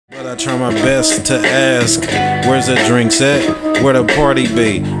But I try my best to ask, where's the drinks at? Where the party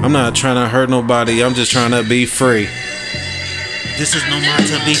be? I'm not trying to hurt nobody, I'm just trying to be free. This is no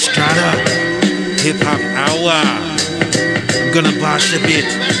matter be strata. Hip hop hour. I'm gonna bosh a bit.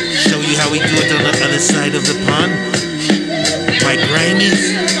 Show you how we do it on the other side of the pond. Like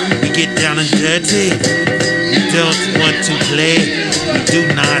Grammys, we get down and dirty. You don't want to play, you do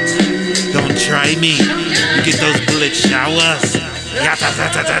not. Don't try me. You get those bullet showers. Yata ta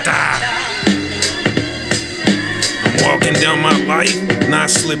ta ta. Walking down my life, not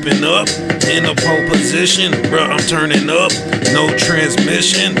slipping up. In a pole position, bruh, I'm turning up. No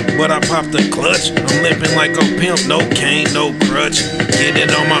transmission, but I popped the clutch. I'm limping like a pimp, no cane, no crutch. Getting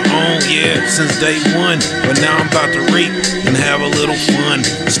it on my own, yeah, since day one. But now I'm about to reap and have a little fun.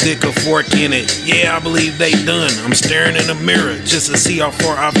 Stick a fork in it, yeah, I believe they done. I'm staring in the mirror just to see how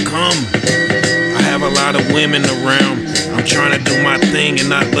far I've come. I have a lot of women around. I'm trying to do my thing and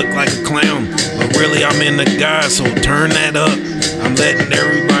not look like a clown. But really I'm in the guise, so turn that up. I'm letting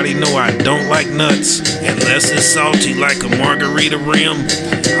everybody know I don't like nuts, unless it's salty like a margarita rim.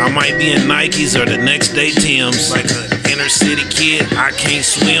 I might be in Nikes or the next day Tim's. Like an inner city kid, I can't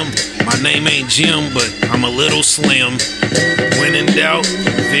swim. My name ain't Jim, but I'm a little slim. When in doubt,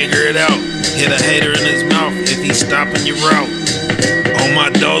 figure it out. Hit a hater in his mouth if he's stopping your route. On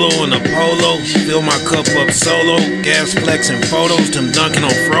my dolo in a polo, fill my cup up solo. Gas flexing photos, them dunking on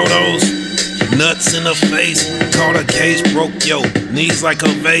Frodo's. Nuts in the face, caught a case, broke yo knees like a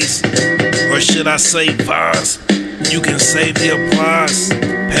vase. Or should I say vase? You can save the applause.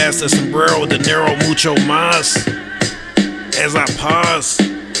 Pass the sombrero, De Niro, mucho más. As I pause,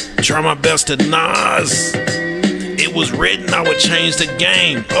 try my best to Nas. It was written I would change the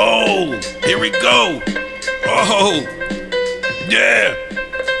game. Oh, here we go. Oh, yeah.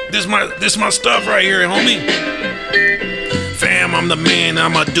 This my stuff right here, homie. Fam, I'm the man,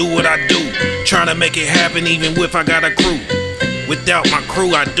 I'ma do what I do. Trying to make it happen even if I got a crew. Without my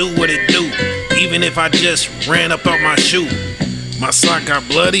crew, I do what it do. Even if I just ran up out my shoe. My sock got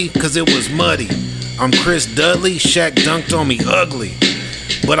bloody, cause it was muddy. I'm Chris Dudley, Shaq dunked on me ugly.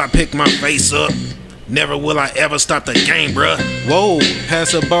 But I picked my face up. Never will I ever stop the game, bruh. Whoa,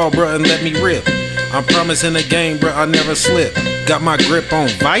 pass the ball, bruh, and let me rip. I'm promising the game, bruh, I never slip. Got my grip on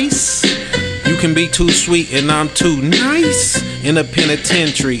Vice. You can be too sweet and I'm too nice. In a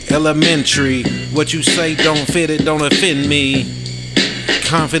penitentiary, elementary. What you say don't fit, it don't offend me.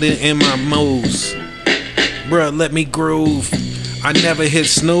 Confident in my moves. Bruh, let me groove. I never hit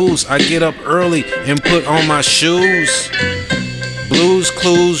snooze. I get up early and put on my shoes. Blues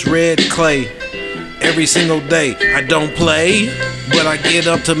Clues, red clay. Every single day I don't play, but I get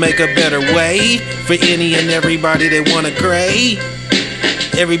up to make a better way. For any and everybody that wanna gray.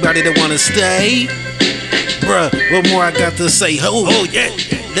 Everybody that wanna stay. Bruh, what more I got to say? Oh yeah,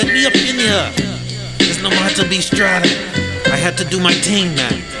 let me up in here. There's no more to be strata. I had to do my thing,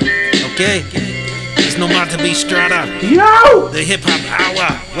 man. Okay? There's no more to be strata. Yo! The hip hop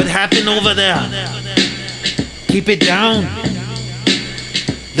hour. What happened over there? Keep it down.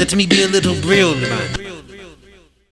 Let me be a little real, man.